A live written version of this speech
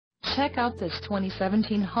Check out this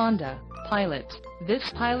 2017 Honda Pilot. This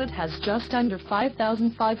Pilot has just under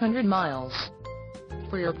 5,500 miles.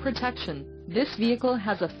 For your protection, this vehicle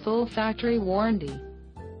has a full factory warranty.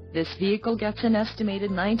 This vehicle gets an estimated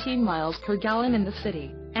 19 miles per gallon in the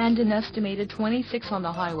city, and an estimated 26 on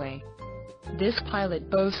the highway. This Pilot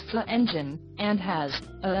boasts an engine, and has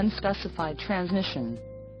an unspecified transmission.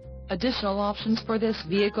 Additional options for this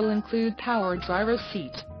vehicle include power driver's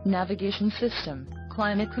seat, navigation system,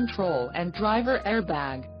 climate control and driver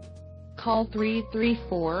airbag. Call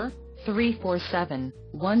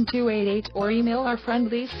 334-347-1288 or email our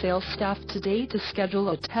friendly sales staff today to schedule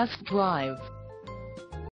a test drive.